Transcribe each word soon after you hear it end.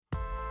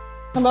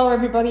Hello,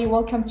 everybody.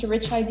 Welcome to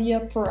Rich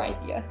Idea, Poor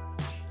Idea.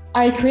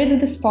 I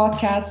created this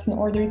podcast in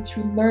order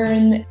to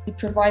learn and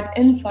provide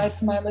insight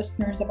to my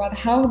listeners about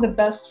how the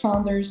best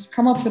founders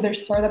come up with their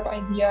startup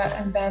idea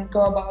and then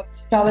go about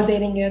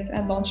validating it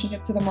and launching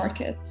it to the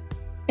market.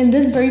 In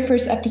this very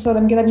first episode,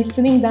 I'm going to be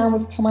sitting down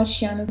with Tomas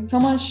Janu.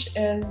 Tomas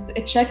is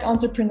a Czech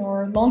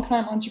entrepreneur,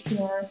 long-time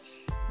entrepreneur.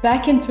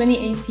 Back in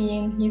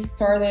 2018, he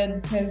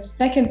started his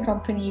second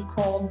company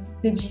called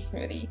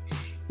Digismoothie.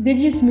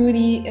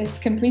 Digismoothie is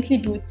completely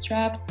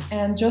bootstrapped,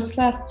 and just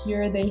last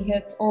year they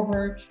hit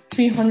over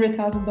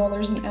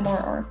 $300,000 in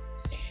MRR.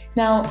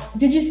 Now,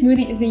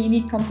 Digismoothie is a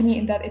unique company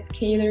in that it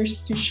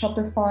caters to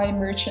Shopify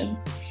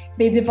merchants.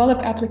 They develop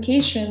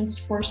applications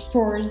for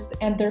stores,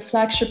 and their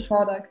flagship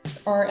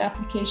products are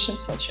applications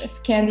such as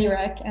Candy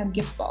Rack and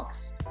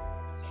Giftbox.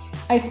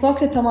 I spoke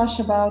to Tomasz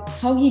about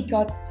how he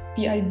got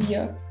the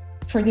idea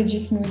for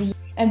Digismoothie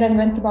and then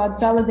went about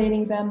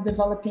validating them,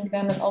 developing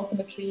them, and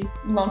ultimately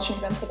launching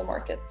them to the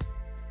market.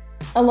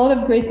 A lot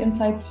of great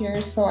insights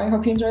here, so I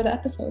hope you enjoy the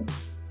episode.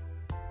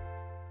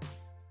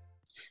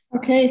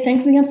 Okay,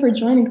 thanks again for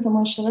joining,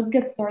 Tomasz. Let's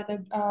get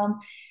started.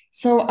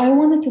 So I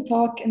wanted to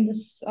talk in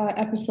this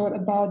episode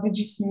about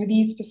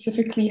Digismoothie,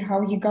 specifically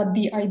how you got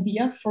the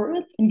idea for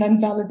it and then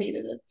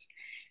validated it.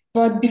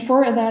 But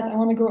before that, I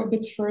want to go a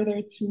bit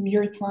further to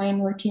your time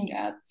you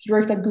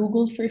worked at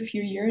Google for a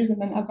few years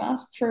and then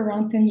Avast for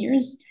around 10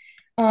 years.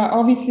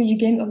 Obviously, you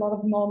gained a lot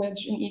of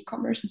knowledge in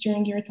e-commerce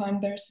during your time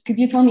there. So could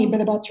you tell me a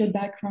bit about your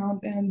background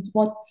and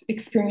what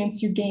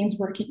experience you gained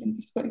working in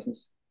these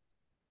places?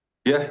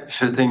 Yeah,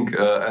 sure thing.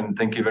 And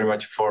thank you very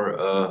much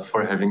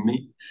for having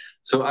me.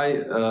 So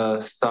I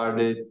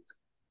started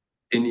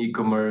in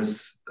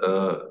e-commerce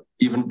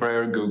even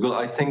prior Google.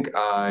 I think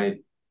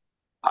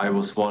I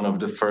was one of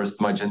the first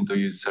Magento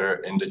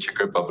user in the Czech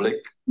Republic.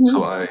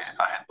 So Mhm.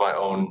 I had my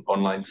own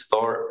online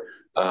store.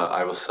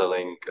 I was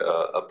selling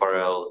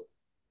apparel,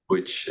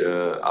 which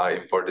I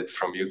imported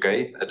from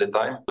UK at the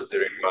time. It was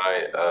during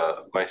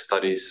my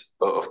studies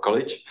of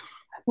college.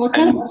 What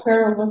kind of And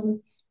apparel was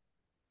it?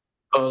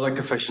 like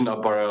a fashion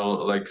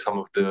apparel, like some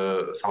of the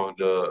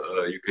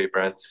UK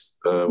brands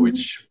Mhm.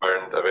 which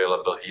weren't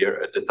available here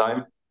at the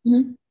time.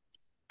 Mhm.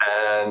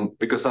 And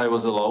because I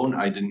was alone,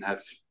 I didn't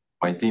have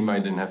my team, I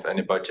didn't have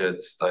any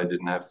budgets, I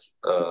didn't have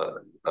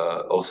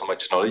also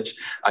much knowledge.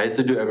 I had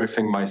to do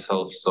everything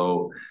myself.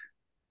 So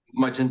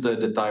Magento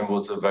at the time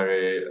was a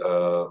very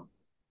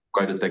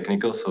quite a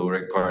technical, so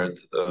required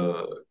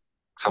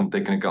some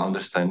technical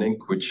understanding,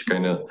 which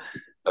kind of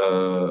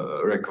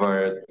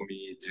required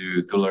me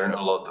to learn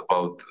a lot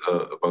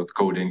about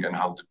coding and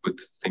how to put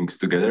things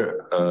together.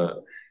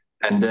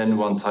 And then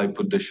once I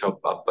put the shop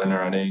up and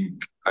running,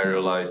 I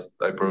realized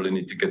I probably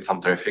need to get some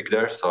traffic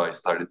there. So I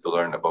started to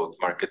learn about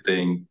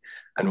marketing.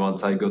 And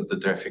once I got the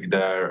traffic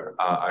there,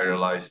 I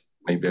realized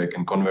maybe I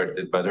can convert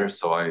it better.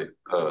 So I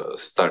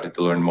started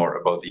to learn more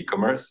about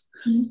e-commerce.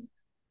 Mhm.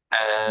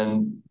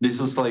 And this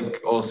was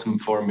like awesome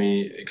for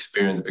me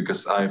experience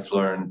because I've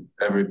learned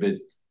every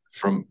bit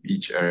from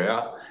each area,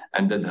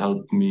 and that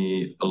helped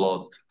me a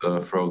lot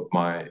throughout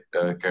my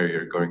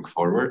career going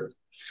forward.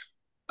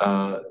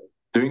 Uh,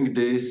 During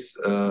this,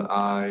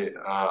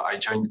 I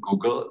joined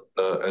Google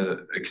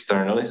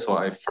externally. So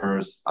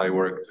I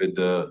worked with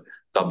the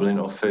Dublin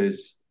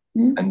office,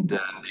 Mhm. and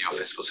then the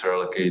office was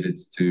relocated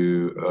to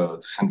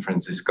San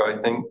Francisco, I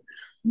think.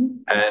 Mhm.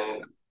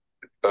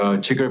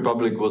 And Czech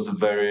Republic was a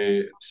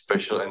very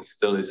special and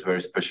still is a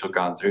very special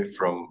country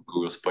from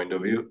Google's point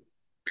of view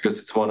because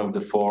it's one of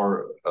the four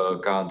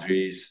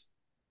countries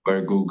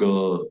where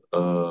Google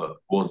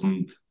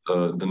wasn't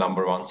the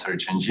number one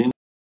search engine.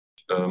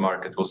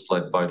 Market was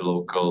led by the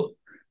local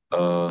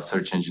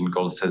search engine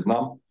called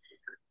Seznam.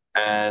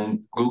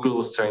 And Google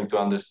was trying to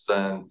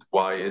understand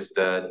why is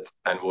that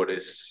and what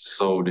is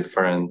so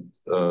different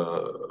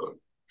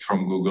from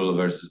Google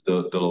versus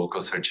the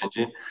local search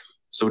engine.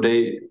 So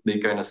they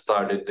kind of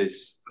started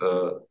this.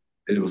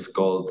 It was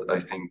called, I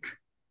think,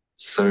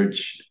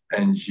 search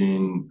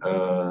engine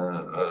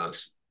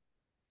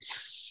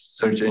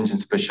search engine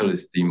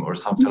specialist team or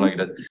something Mhm. like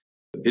that.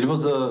 It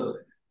was a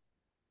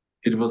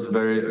it was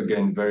very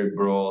again very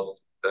broad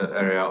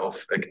area of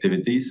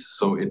activities.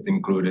 So it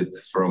included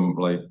from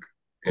like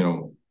you know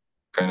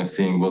kind of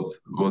seeing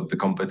what the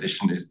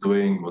competition is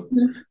doing,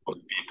 Mhm. what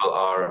people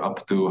are up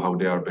to, how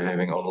they are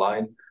behaving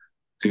online,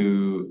 to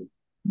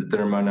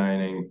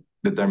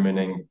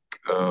determining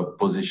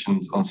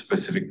positions on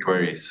specific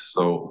queries.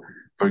 So,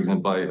 for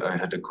example, I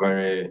had a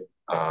query,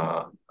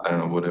 I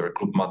don't know, whatever,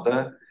 Club Mate,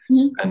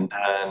 Mhm. and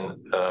then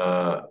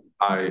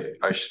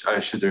I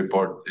should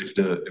report if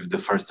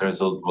the first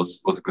result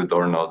was good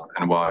or not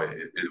and why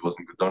it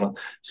wasn't good or not.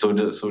 So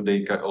they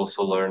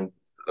also learned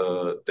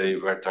they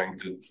were trying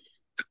to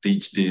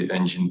teach the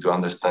engine to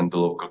understand the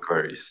local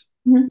queries.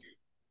 Mhm.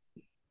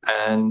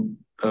 And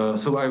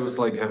so I was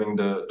like having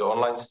the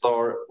online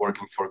store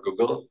working for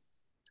Google,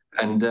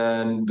 and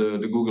then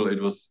the Google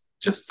it was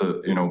just a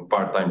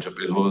part-time job.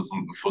 It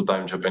wasn't a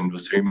full-time job and it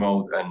was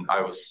remote, and I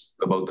was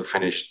about to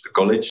finish the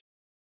college.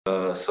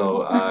 So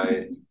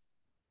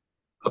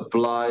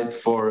applied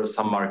for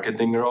some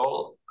marketing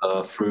role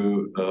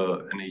through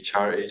an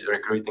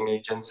recruiting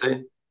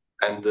agency,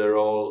 and the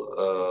role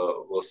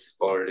was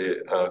already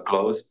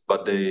closed.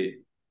 But they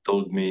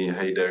told me,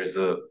 "Hey, there's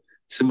a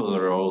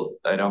similar role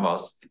at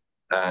Avast,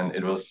 and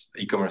it was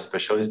e-commerce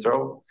specialist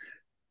role."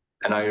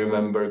 And I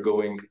remember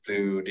going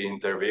to the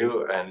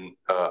interview, and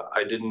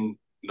I didn't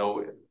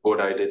know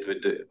what I did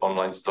with the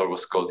online store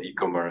was called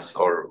e-commerce,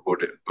 or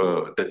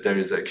that there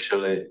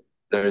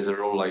is a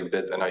role like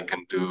that, and I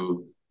can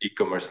do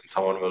e-commerce, and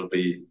someone will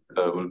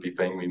be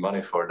paying me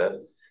money for that.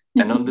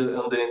 And on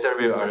the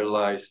interview, I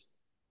realized,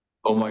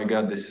 oh my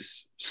God, this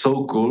is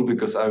so cool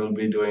because I will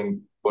be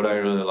doing what I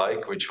really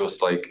like, which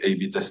was like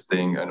A/B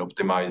testing and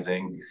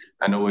optimizing,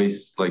 and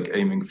always like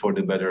aiming for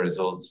the better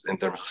results in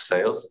terms of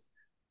sales,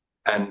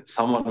 and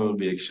someone will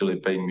be actually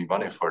paying me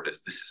money for this.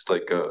 This is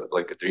like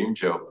a dream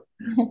job.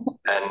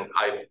 And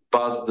I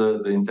passed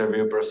the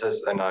interview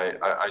process, and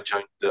I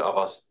joined the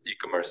Avast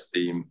e-commerce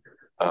team.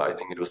 I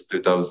think it was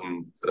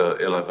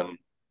 2011.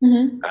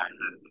 Mm-hmm.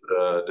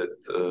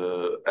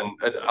 And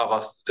at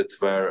Avast,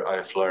 that's where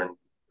I've learned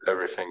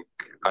everything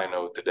I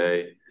know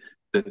today.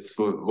 That's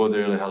what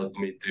really helped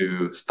me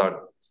to start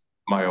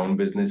my own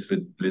business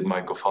with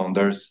my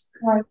co-founders.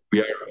 Right.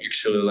 We are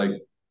actually like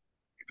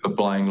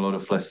applying a lot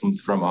of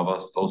lessons from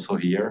Avast also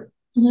here.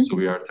 Mm-hmm. So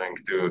we are trying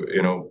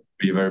to,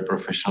 be very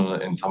professional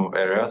in some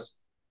areas.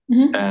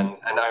 Mm-hmm. And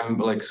I'm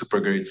like super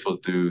grateful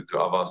to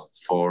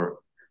Avast for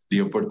the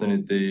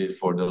opportunity,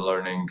 for the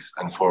learnings,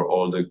 and for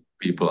all the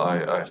people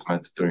I've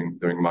met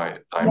during my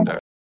time Yeah. there.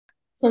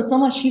 So,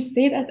 Thomas, you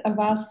stayed at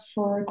Avast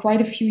for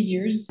quite a few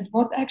years.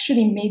 What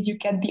actually made you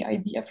get the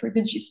idea for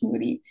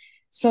Digismoothie?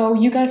 So,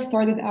 you guys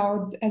started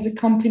out as a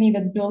company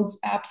that builds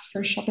apps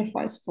for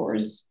Shopify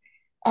stores.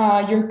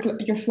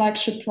 Your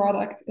flagship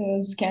product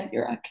is Candy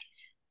Rack.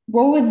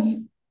 What was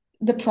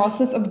the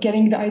process of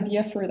getting the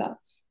idea for that?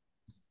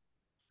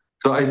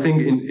 So I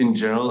think in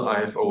general,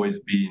 I've always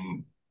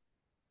been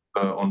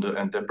on the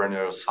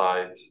entrepreneurial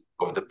side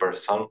of the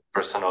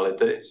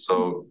personality.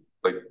 So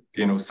like,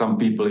 some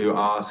people you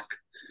ask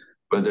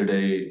whether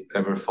they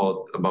ever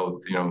thought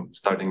about,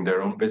 starting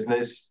their own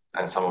business,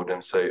 and some of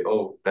them say,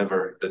 "Oh,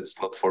 never,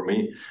 that's not for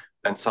me."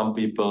 And some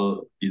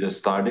people either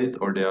started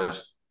or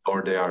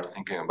they are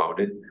thinking about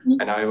it. Mhm.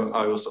 And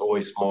I was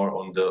always more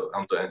on the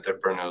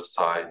entrepreneurial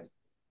side.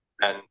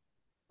 And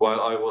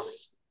while I was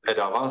at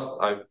Avast,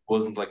 I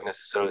wasn't like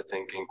necessarily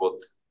thinking what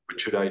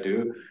should I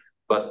do,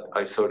 but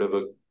I sort of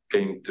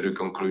came to the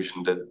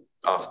conclusion that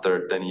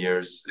after 10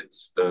 years,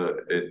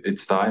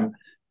 it's time.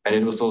 And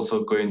it was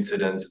also a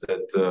coincidence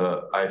that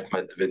I've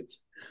met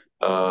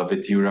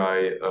with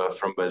Uri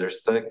from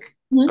BetterStack.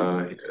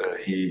 Mhm.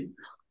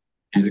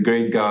 He's a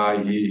great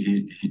guy.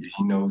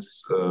 He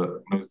knows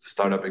the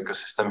startup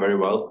ecosystem very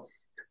well.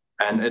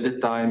 And at the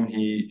time,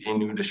 he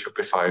knew the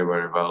Shopify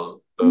very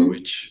well, Mhm.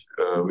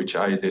 which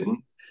I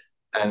didn't.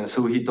 And so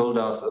he told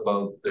us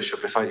about the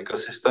Shopify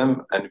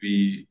ecosystem, and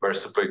we were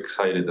super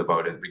excited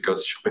about it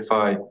because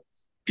Shopify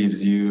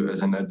gives you,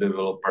 as an app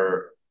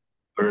developer,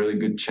 a really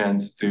good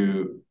chance to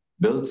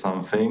build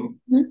something,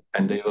 Mhm.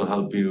 and they will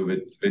help you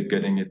with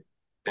getting it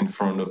in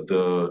front of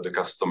the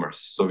customers.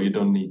 So you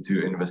don't need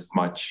to invest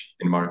much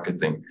in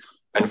marketing.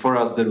 And for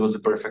us, that was a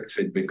perfect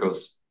fit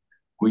because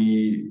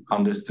we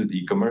understood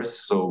e-commerce,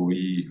 so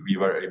we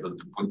were able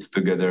to put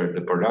together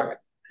the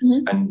product,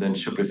 Mhm. and then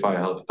Shopify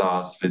helped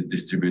us with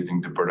distributing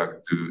the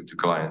product to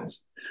clients.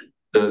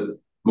 The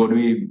what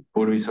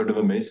we sort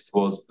of missed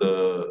was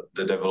the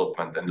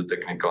development and the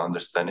technical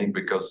understanding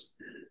because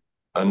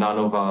none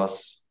of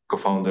us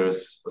co-founders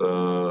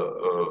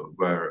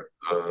were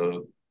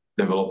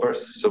developers,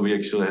 so we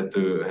actually had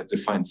to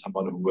find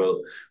someone who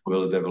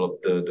will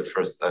develop the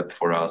first app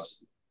for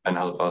us and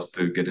help us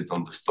to get it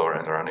on the store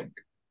and running.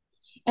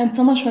 And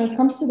Thomas, when it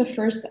comes to the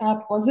first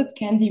app, was it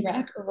Candy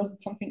Rack or was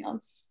it something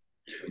else?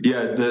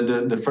 Yeah,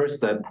 the first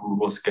step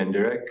was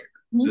Kendirek.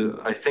 Mhm.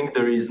 I think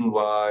the reason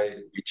why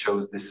we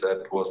chose this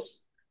app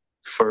was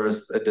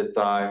first, at the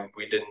time,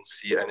 we didn't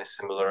see any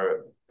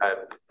similar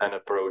app and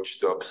approach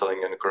to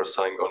upselling and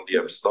cross-selling on the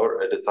App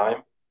Store at the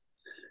time.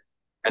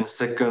 And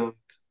second,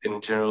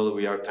 in general,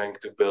 we are trying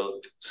to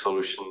build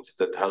solutions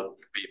that help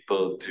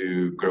people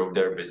to grow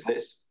their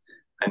business.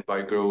 And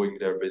by growing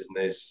their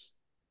business,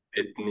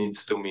 it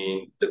needs to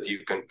mean that you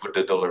can put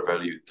the dollar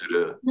value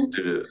Mhm.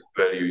 to the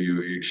value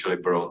you actually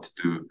brought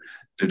to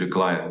the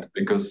client.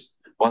 Because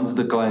once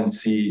the client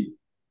see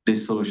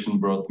this solution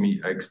brought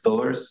me X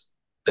dollars,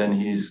 then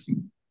he's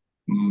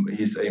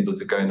able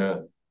to kind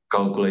of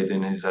calculate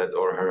in his head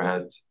or her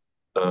head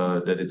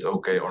that it's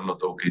okay or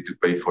not okay to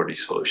pay for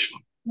this solution.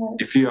 Right.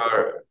 If you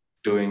are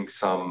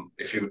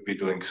if you would be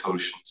doing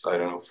solutions, I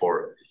don't know,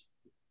 for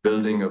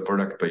building a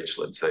product page,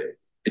 let's say,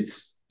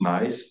 it's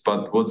nice,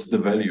 but what's the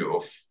value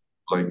of,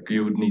 like,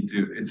 you would need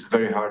to, it's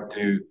very hard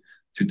to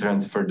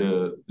transfer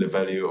the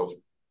value of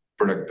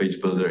product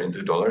page builder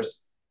into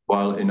dollars.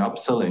 While in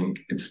upselling,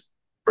 it's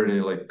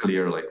pretty like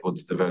clear, like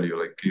what's the value.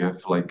 Like you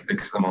have like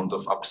X amount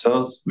of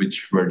upsells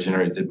which were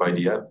generated by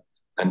the app,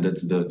 and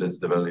that's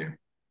the value.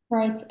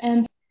 Right.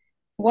 And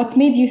What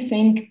made you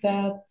think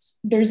that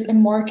there's a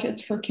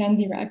market for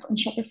candy rack on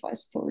Shopify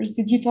stores?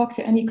 Did you talk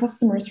to any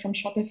customers from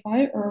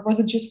Shopify, or was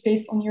it just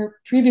based on your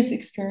previous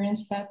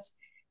experience that,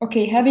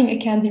 okay, having a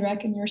candy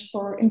rack in your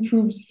store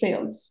improves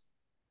sales?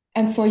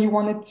 And so you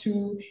wanted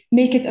to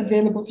make it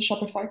available to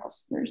Shopify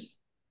customers?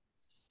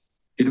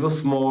 It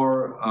was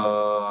more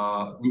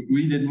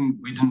we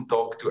didn't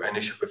talk to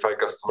any Shopify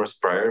customers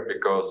prior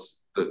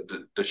because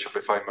the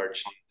Shopify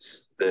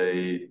merchants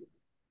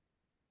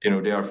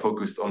they are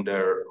focused on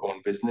their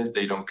own business.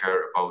 They don't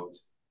care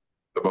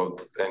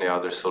about any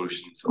other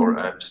solutions or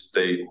Mm-hmm. apps.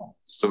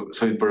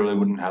 So it probably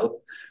wouldn't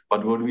help.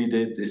 But what we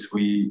did is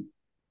we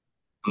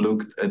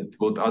looked at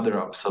what other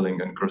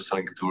upselling and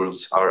cross-selling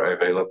tools are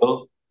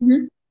available,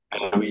 Mm-hmm.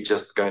 and we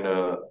just kind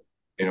of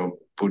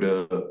put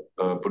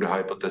a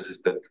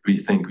hypothesis that we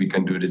think we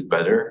can do this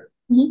better,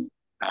 Mm-hmm.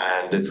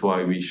 and that's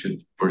why we should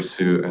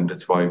pursue and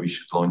that's why we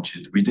should launch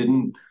it. We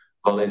didn't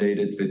validate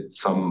it with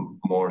some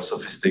more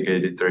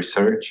sophisticated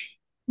research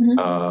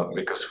Mm-hmm.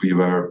 because we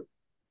were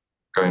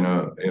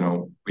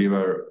we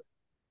were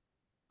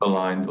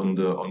aligned on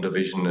the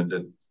vision, and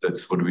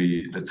that's what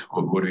we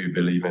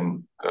believe in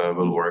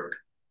will work.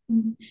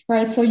 Mhm.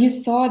 Right. So you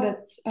saw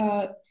that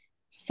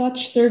such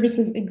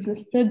services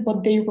existed,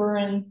 but they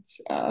weren't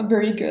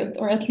very good,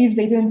 or at least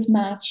they didn't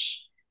match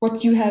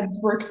what you had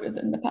worked with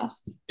in the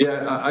past. Yeah,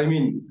 I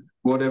mean,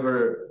 whatever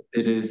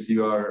it is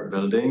you are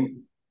building,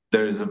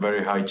 there is a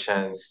very high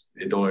chance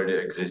it already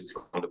exists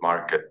on the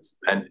market.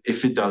 And if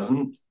it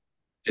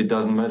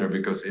doesn't matter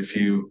because if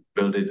you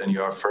build it and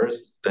you are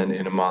first, then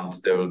in a month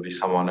there will be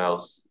someone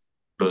else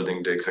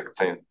building the exact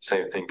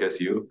same thing as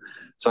you.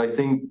 So I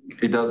think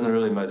it doesn't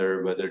really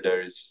matter whether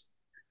there is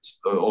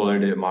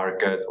already a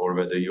market or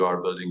whether you are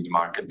building the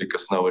market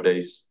because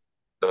nowadays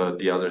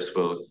the others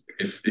will.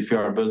 If you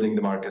are building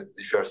the market,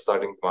 if you are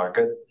starting the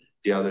market,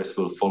 the others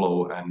will follow,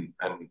 and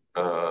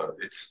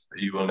it's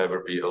you will never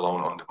be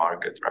alone on the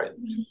market, right?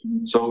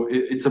 Mhm. So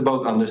it's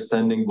about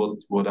understanding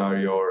what are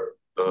your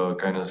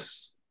kind of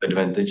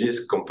advantages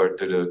compared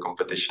to the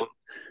competition,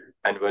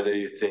 and whether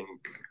you think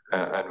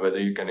and whether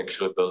you can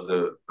actually build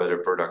a better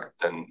product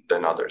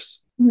than others.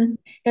 Mhm.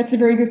 That's a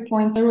very good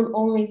point. There will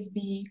always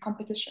be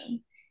competition,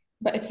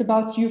 but it's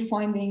about you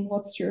finding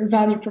what's your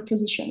value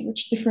proposition,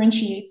 which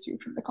differentiates you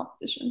from the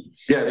competition.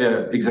 Yeah, yeah,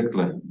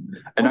 exactly.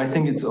 And I Okay.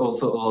 think it's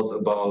also a lot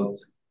about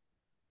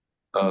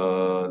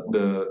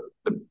the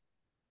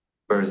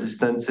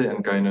persistency and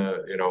kind of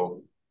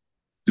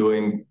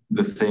doing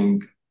the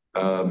thing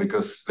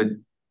because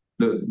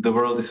the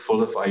world is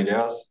full of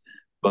ideas,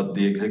 but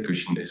the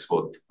execution is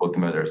what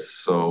matters.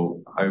 So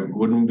I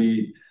wouldn't be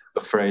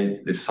afraid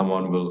if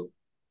someone will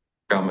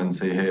come and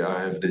say, "Hey, I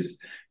have this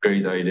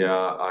great idea."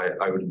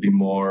 I would be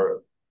more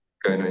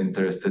kind of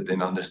interested in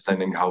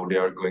understanding how they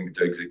are going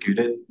to execute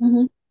it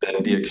Mhm. than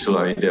the actual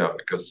idea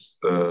because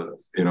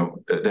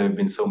there have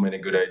been so many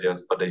good ideas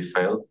but they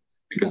failed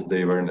Yeah. because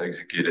they weren't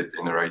executed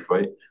in the right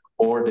way,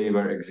 or they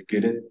were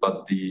executed but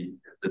the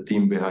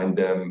team behind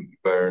them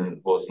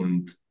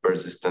wasn't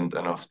persistent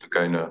enough to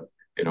kind of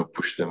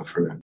push them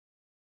through.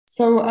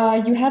 So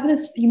you have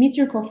this, you meet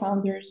your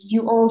co-founders,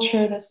 you all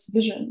share this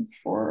vision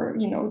for,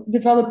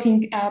 developing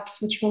apps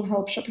which will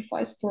help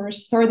Shopify stores,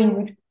 starting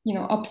with,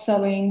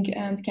 upselling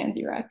and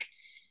Candy Rack.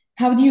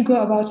 How do you go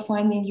about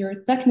finding your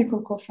technical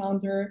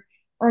co-founder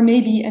or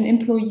maybe an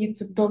employee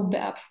to build the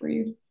app for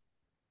you?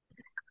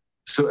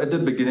 So at the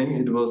beginning,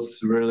 it was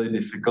really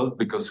difficult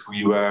because we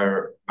were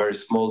a very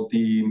small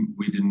team.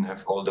 We didn't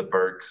have all the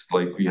perks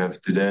like we have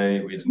today.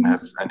 We didn't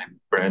have any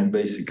brand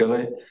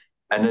basically.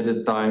 And at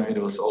the time, it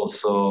was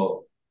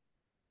also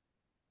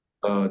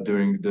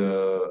during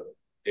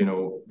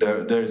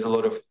there's a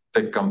lot of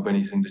tech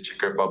companies in the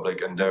Czech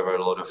Republic, and there were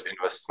a lot of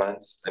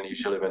investments. And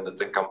usually, when the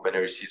tech company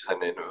receives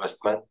an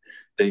investment,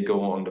 they go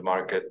on the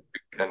market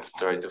and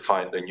try to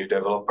find the new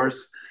developers.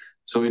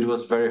 So it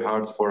was very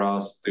hard for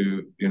us to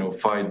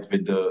fight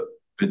with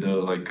the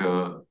like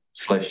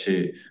flashy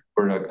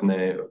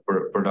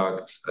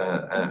products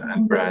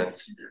and brands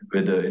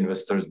with the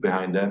investors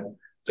behind them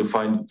to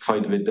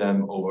fight with them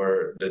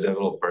over the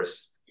developers.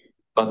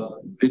 But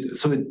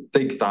it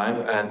take time,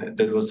 and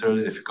that was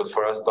really difficult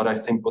for us. But I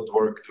think what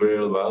worked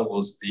really well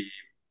was the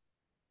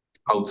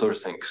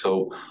outsourcing. So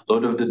a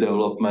lot of the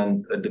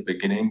development at the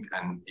beginning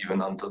and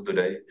even until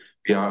today,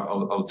 we are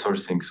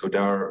outsourcing. So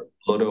there are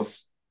a lot of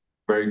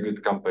very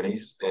good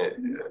companies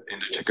in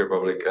the Czech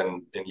Republic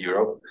and in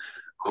Europe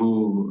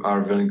who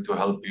are willing to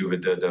help you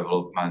with the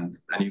development,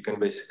 and you can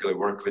basically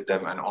work with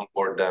them and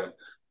onboard them Mhm.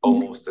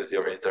 almost as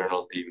your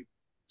internal team.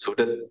 So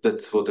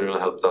that's what really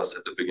helped us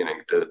at the beginning,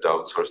 the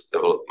outsourced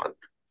development.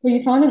 So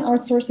you found an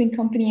outsourcing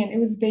company and it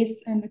was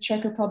based in the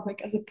Czech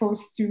Republic as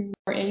opposed to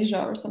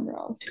Asia or somewhere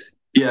else.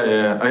 Yeah,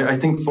 yeah. I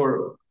think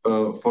for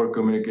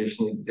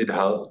communication it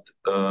helped,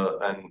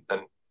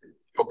 and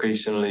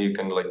occasionally you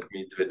can like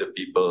meet with the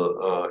people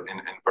in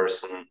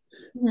person.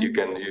 You Mhm.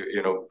 can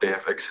they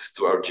have access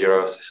to our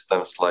Jira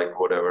systems like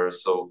whatever,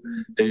 so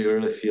they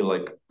really feel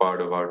like part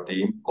of our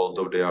team,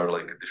 although they are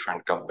like a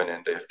different company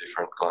and they have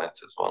different clients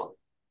as well.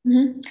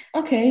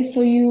 Okay,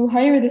 so you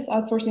hire this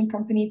outsourcing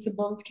company to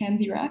build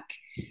Candy Rack.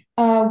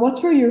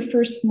 What were your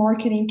first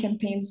marketing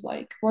campaigns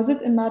like? Was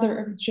it a matter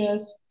of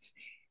just,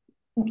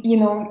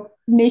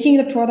 making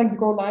the product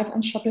go live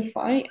on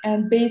Shopify,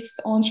 and based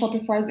on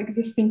Shopify's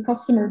existing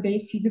customer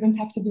base, you didn't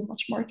have to do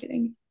much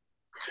marketing?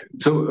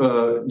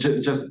 So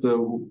just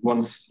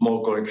one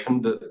small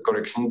correction.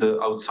 The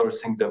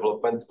outsourcing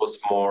development was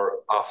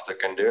more after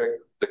Kendirect.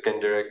 The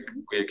Kendirect,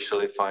 we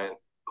actually found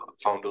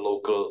a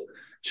local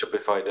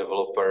Shopify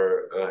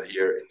developer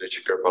here in the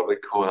Czech Republic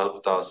who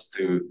helped us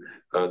to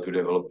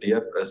develop the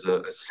app as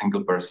a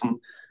single person.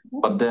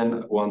 But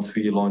then once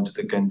we launched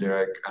the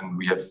Kendirect and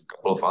we have a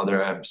couple of other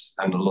apps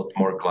and a lot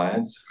more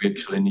clients, we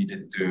actually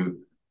needed to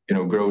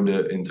grow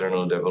the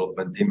internal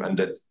development team, and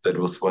that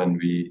was when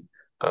we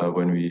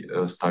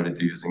started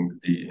using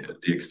the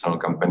external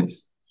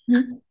companies.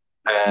 Mhm.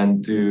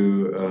 And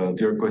to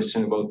your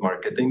question about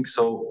marketing,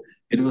 so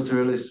it was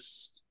really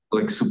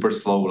like super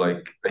slow.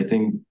 Like I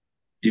think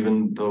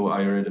even though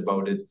I read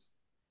about it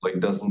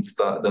like dozen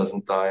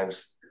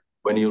times,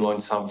 when you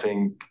launch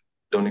something,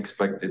 don't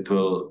expect it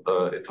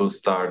will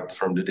start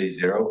from the day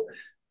zero.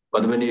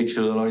 But when you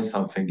actually launch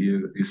something,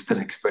 you still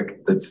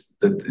expect that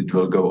it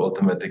will go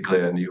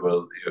automatically and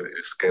you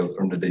scale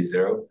from the day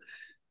zero.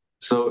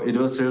 So it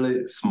was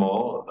really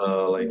small.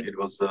 Like it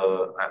was,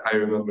 I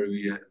remember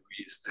we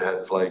used to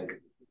have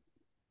like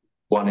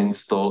one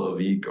install a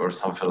week or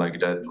something like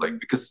that. Like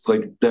because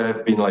like there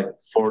have been like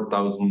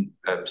 4,000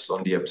 apps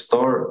on the App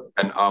Store,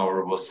 and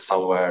our was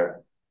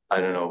somewhere,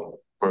 I don't know,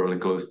 probably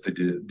close to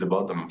the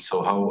bottom.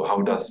 So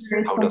That's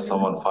very how does funny.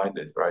 someone find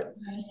it, right?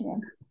 Yeah.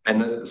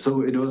 And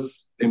so it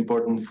was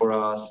important for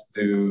us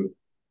to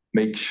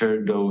make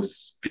sure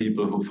those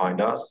people who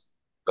find us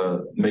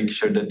make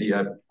sure that the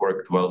app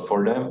worked well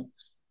for them.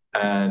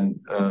 And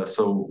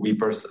so we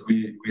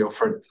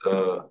offered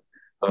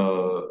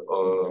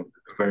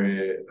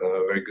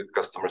very good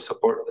customer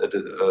support,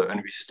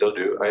 and we still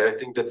do. I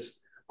think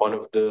that's one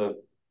of the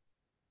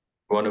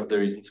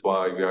reasons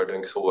why we are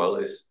doing so well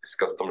is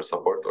customer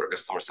support or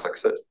customer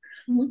success.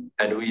 Mhm.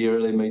 And we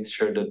really made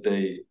sure that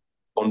we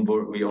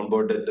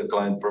onboarded the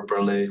client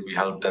properly. We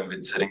helped them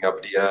with setting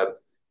up the app.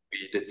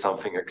 We did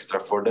something extra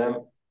for them,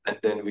 and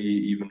then we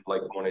even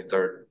like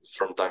monitored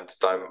from time to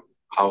time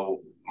how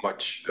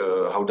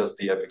how does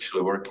the app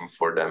actually working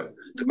for them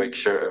to make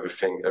sure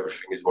everything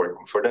is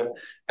working for them.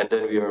 And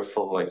then we are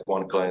from like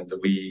one client a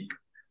week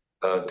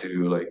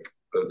to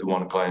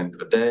one client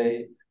a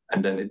day,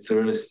 and then it's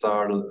really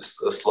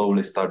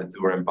slowly started to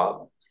ramp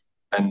up.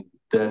 And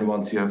then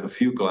once you have a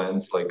few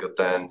clients, like a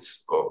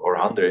tens or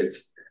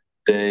hundreds,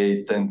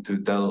 they tend to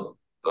tell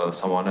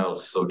someone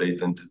else. So they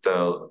tend to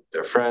tell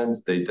their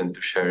friends, they tend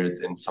to share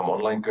it in some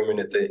online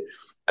community.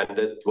 And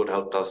that would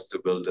help us to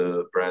build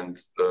a brand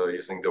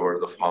using the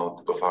word of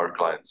mouth of our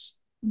clients.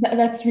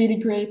 That's really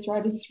great,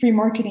 right? It's free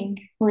marketing,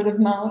 word of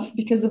mouth,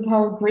 because of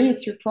how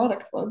great your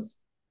product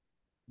was.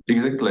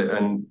 Exactly.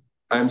 And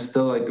I'm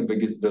still like a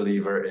biggest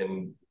believer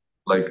in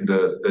like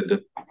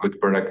the good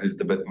product is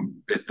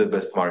the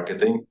best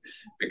marketing,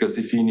 because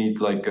if you need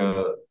like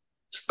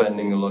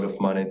spending a lot of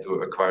money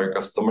to acquire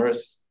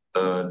customers,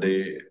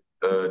 they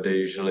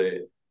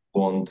usually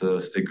won't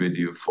stick with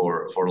you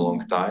for a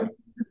long time.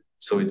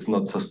 So it's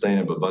not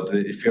sustainable. But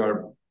if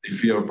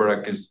your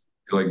product is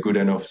like good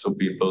enough so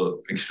people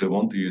actually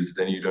want to use it,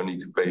 then you don't need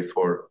to pay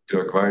for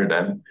to acquire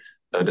them.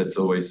 That's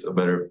always a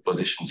better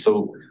position.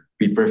 So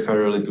we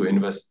prefer really to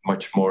invest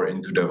much more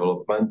into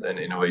development and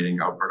innovating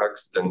our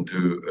products than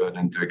to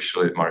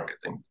actually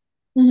marketing.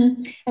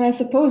 And I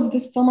suppose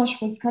this so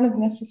much was kind of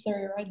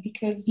necessary, right?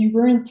 Because you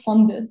weren't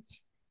funded.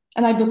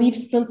 And I believe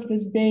still to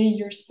this day,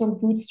 you're still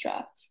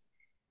bootstrapped.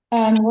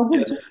 Was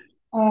it just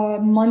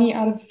money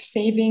out of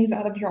savings,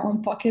 out of your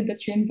own pocket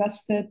that you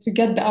invested to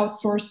get the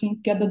outsourcing,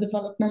 to get the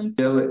development?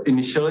 Yeah, like,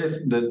 initially,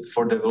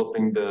 for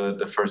developing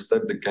the first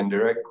step, the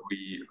Candirect,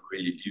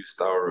 we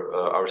used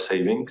our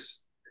savings.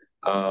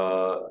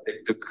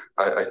 It took,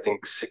 I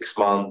think, 6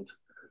 months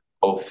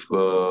of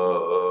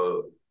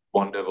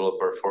one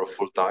developer for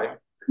full time,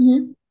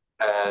 Hmm.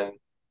 and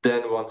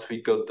then once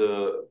we got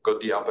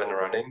the up and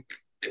running,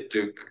 it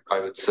took, I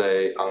would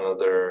say,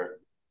 another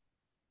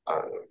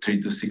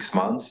 3 to 6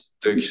 months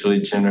to actually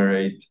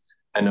generate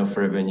enough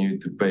revenue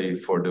to pay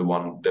for the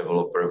one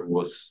developer who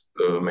was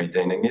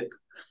maintaining it.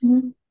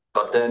 Hmm.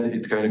 But then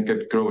it kind of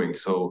kept growing.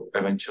 So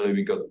eventually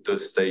we got to the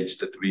stage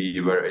that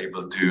we were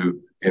able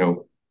to,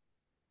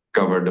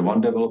 cover the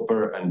one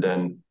developer, and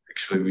then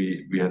actually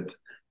we had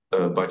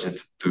a budget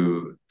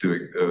to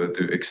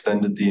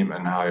extend the team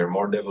and hire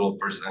more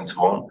developers and so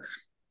on.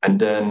 And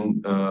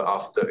then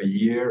after a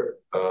year,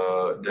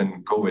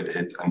 then COVID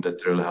hit, and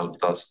that really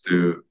helped us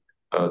to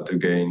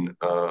gain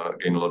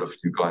a lot of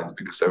new clients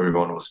because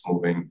everyone was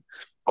moving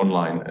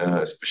online,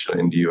 especially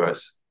in the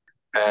US.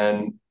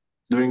 And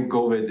during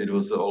COVID, it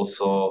was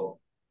also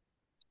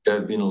there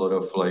have been a lot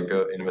of like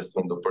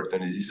investment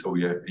opportunities. So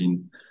we have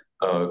been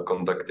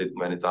contacted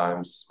many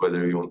times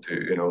whether you want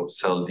to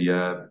sell the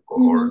app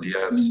or Hmm. the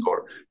apps,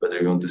 or whether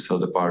you want to sell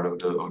the part of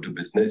the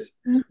business.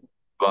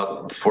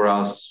 But for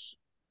us,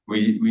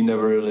 we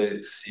never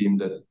really seemed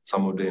that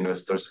some of the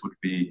investors would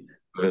be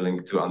willing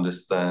to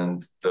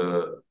understand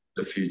the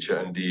future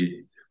and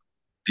the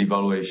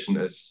valuation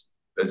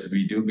as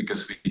we do,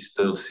 because we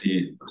still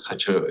see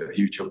such a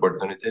huge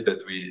opportunity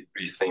that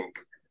we think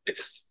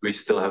we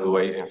still have a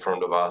way in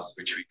front of us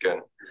which we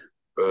can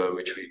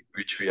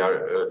which we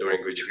are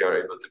during which we are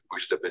able to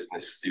push the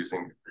business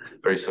using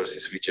the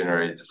resources we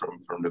generate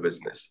from the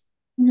business.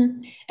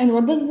 And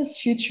what does this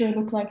future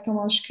look like,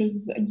 Tomas?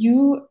 Because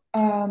you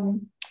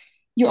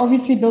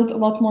obviously built a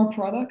lot more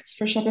products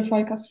for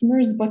Shopify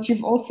customers, but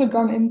you've also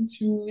gone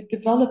into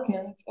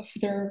development of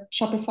their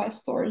Shopify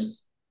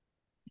stores.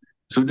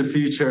 So the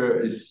future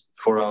is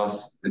for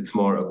us, it's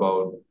more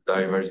about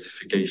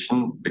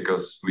diversification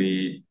because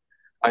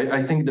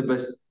I think the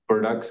best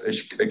products,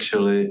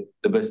 actually,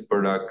 the best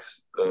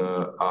products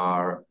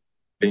are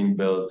being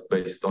built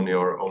based on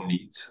your own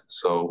needs.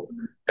 So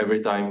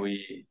every time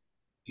we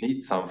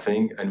need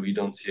something and we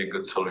don't see a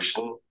good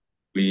solution,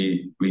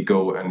 we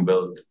go and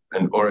build,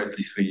 and or at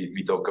least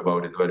we talk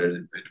about it whether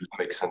it would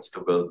make sense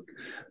to build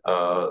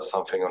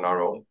something on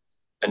our own,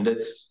 and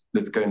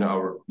that's kind of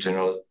our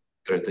general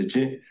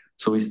strategy.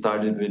 So we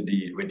started with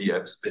the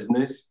apps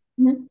business,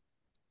 Mhm.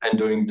 and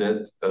during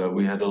that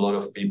we had a lot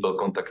of people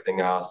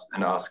contacting us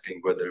and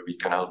asking whether we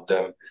can help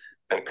them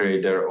and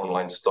create their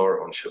online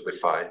store on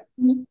Shopify.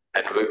 Mhm.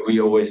 And we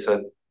always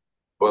said,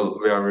 well,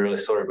 we are really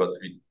sorry, but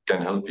we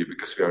can help you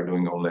because we are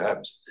doing only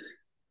apps.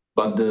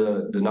 But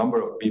the number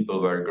of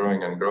people were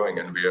growing and growing,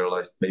 and we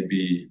realized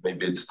maybe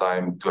it's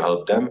time to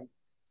help them.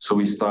 So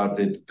we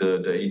started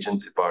the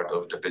agency part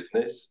of the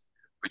business,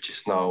 which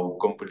is now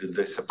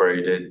completely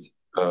separated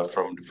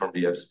from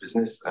the apps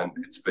business, and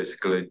it's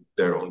basically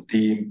their own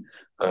team.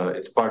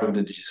 It's part of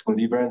the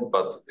Digismoothie brand,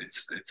 but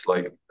it's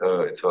like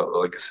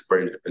like a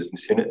separated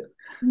business unit.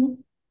 Mhm.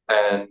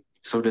 And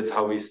so that's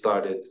how we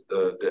started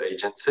the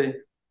agency.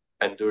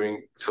 And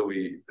during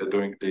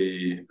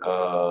the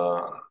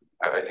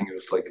I think it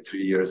was like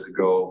 3 years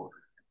ago,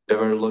 there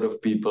were a lot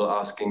of people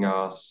asking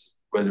us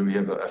whether we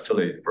have an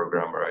affiliate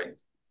program, right?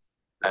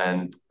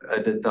 And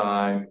at the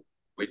time,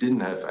 we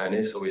didn't have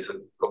any, so we said,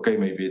 okay,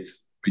 maybe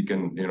it's we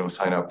can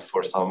sign up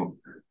for some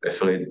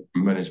affiliate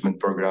management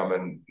program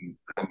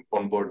and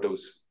onboard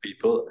those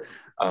people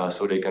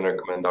so they can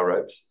recommend our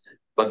reps.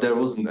 But there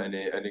wasn't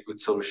any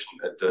good solution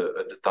at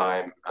the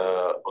time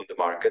on the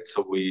market,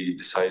 so we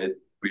decided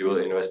we will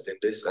invest in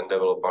this and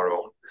develop our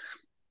own.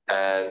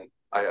 And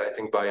I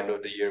think by end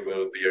of the year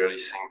we'll be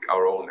releasing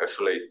our own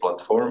affiliate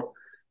platform,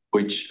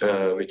 which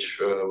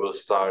will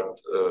start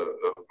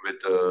with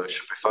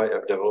Shopify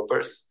app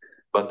developers,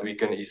 but we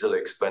can easily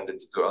expand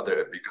it to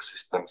other app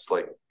ecosystems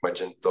like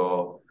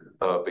Magento,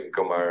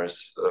 BigCommerce,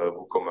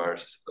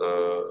 WooCommerce,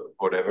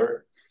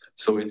 whatever.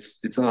 So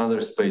it's another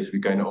space we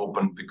kind of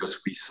opened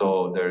because we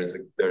saw there is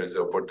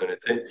an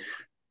opportunity.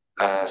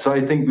 So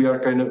I think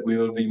we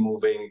will be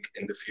moving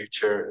in the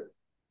future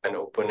and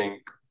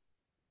opening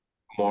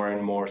more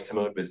and more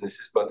similar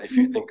businesses. But if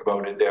you Mhm. think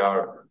about it, they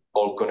are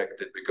all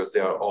connected because they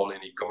are all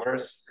in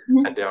e-commerce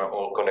and Mhm. they are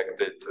all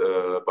connected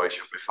by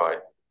Shopify.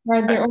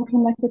 Right, they're And all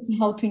connected to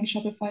helping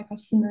Shopify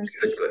customers.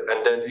 exactly, and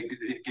then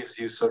it gives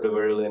you sort of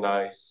a really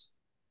nice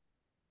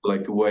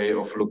like way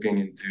of looking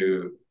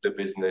into the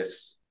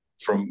business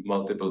from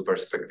multiple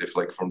perspectives,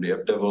 like from the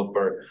app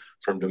developer,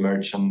 from the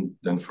merchant,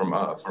 then from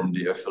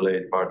the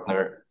affiliate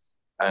partner,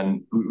 and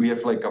we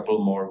have like a couple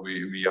more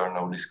we are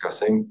now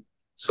discussing.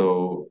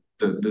 So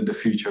the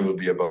future will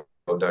be about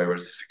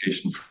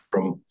diversification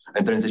from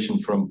and transition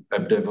from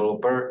app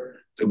developer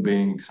to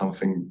being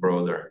something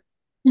broader.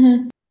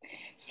 Mhm.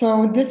 So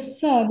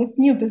this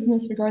new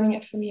business regarding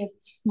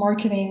affiliate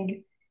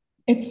marketing,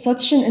 it's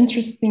such an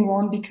interesting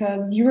one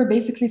because you were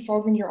basically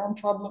solving your own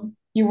problem.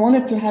 You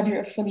wanted to have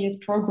your affiliate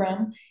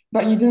program,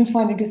 but you didn't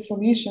find a good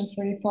solution,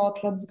 so you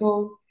thought, let's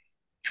go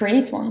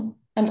create one.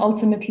 And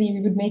ultimately,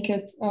 we would make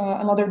it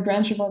another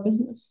branch of our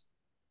business.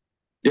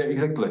 Yeah,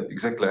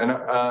 exactly, and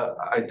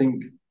I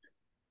think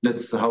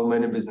that's how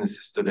many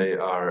businesses today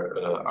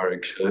are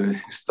actually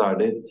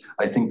started.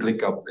 I think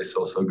ClickUp is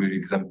also a good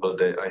example.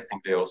 I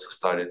think they also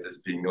started as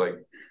being like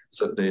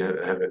so they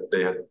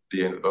had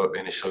the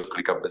initial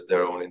ClickUp as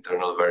their own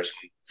internal version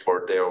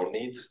for their own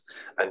needs,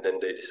 and then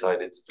they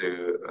decided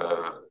to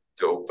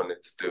open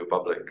it to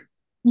public.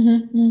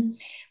 Mhm.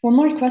 One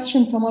more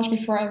question, Tomasz,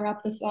 before I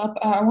wrap this up.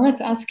 I wanted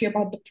to ask you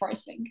about the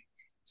pricing.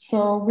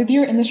 So, with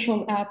your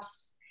initial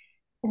apps,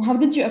 how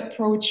did you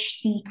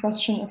approach the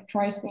question of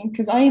pricing?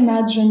 Because I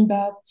imagine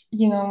that,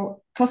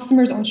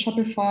 customers on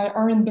Shopify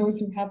aren't those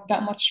who have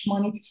that much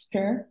money to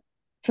spare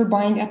for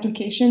buying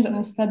applications, and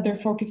instead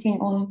they're focusing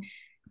on,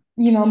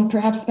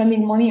 perhaps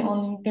spending money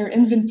on their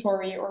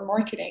inventory or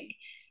marketing.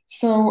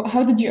 So,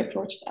 how did you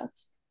approach that?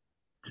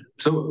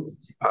 So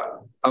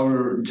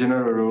our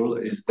general rule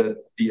is that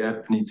the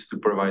app needs to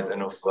provide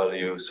enough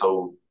value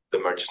so the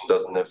merchant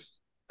doesn't have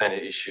any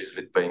issues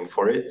with paying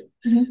for it.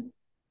 Mhm.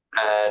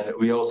 And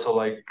we also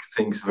like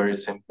things very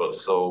simple.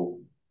 So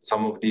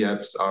some of the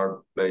apps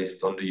are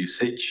based on the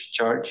usage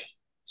charge.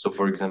 So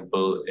for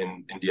example,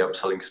 in the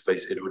upselling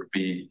space, it would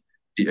be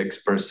the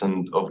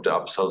X% of the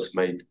upsells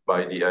made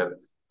by the app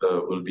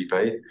will be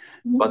paid.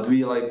 But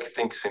we like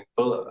think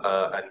simple,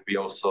 and we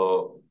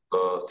also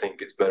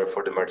think it's better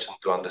for the merchant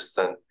to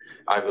understand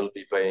I will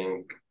be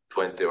paying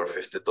 $20 or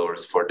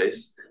 $50 for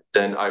this,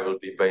 then I will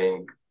be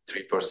paying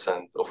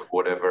 3% of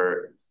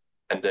whatever,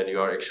 and then you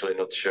are actually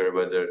not sure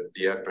whether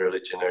the app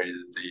really generated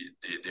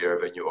the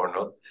revenue or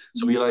not.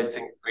 So we like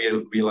think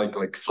we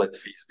like flat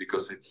fees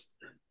because it's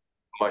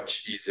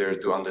much easier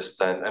to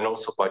understand and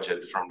also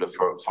budget from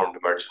the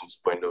merchant's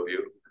point of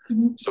view.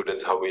 So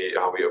that's how we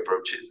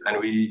approach it, and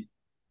we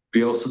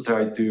also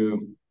try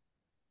to,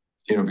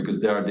 because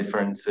there are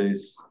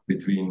differences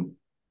between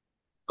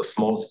a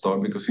small store,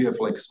 because we have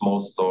like small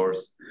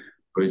stores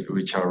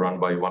which are run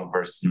by one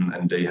person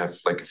and they have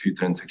like a few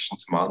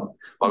transactions a month,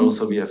 but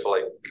also we have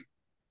like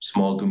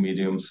small to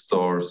medium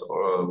stores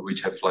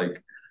which have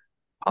like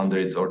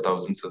hundreds or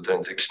thousands of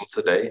transactions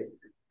a day,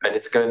 and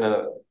it's kind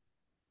of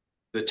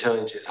the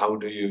challenge is how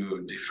do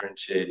you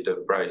differentiate the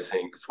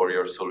pricing for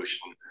your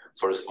solution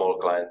for a small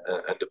client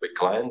and a big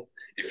client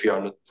if you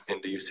are not in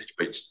the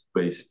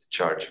usage-based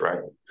charge,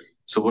 right?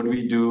 So what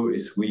we do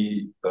is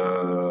we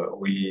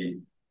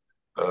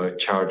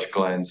charge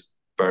clients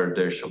per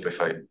their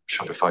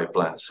Shopify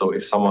plan. So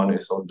if someone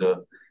is on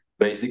the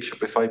basic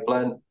Shopify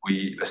plan,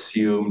 we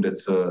assume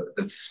that's a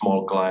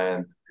small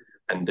client,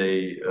 and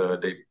they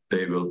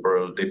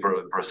probably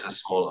process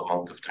small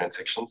amount of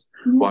transactions.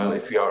 While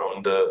if you are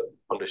on the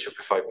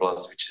Shopify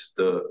Plus, which is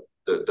the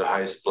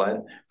highest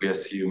plan, we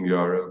assume you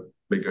are a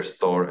bigger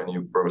store and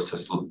you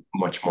process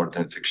much more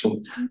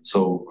transactions.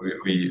 So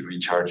we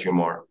charge you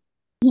more.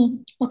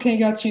 Okay,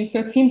 got you. So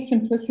it seems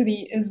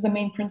simplicity is the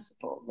main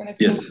principle when it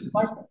comes to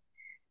pricing.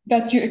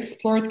 That you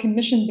explored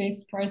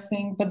commission-based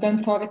pricing, but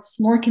then thought it's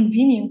more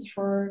convenient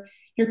for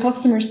your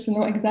customers to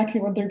know exactly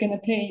what they're going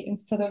to pay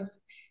instead of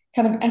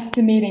kind of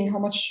estimating how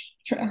much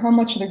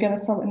they're going to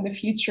sell in the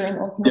future and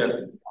ultimately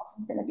what the cost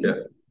is going to be.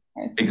 Yeah,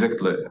 right?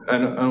 Exactly.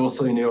 And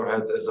also in your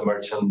head as a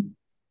merchant,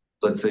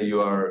 let's say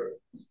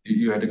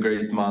you had a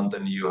great month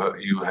and you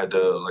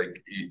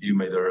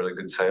made a really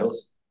good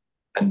sales,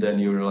 and then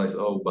you realize,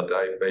 oh, but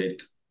I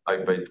paid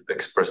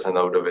X%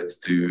 out of it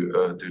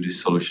to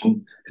this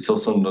solution. It's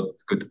also not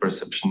good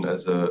perception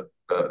as a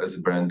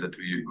brand that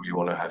we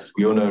want to have.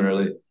 We want to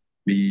really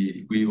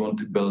we want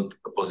to build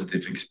a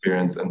positive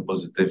experience and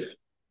positive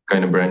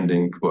kind of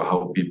branding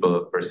how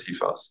people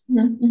perceive us.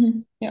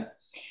 Yeah.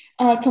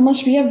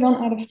 Tomas, we have run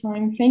out of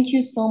time. Thank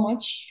you so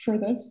much for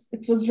this.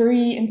 It was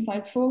very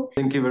insightful.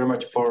 Thank you very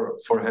much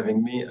for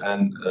having me,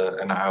 and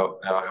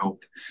I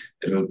hope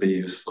it will be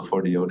useful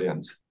for the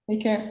audience.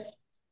 Take care.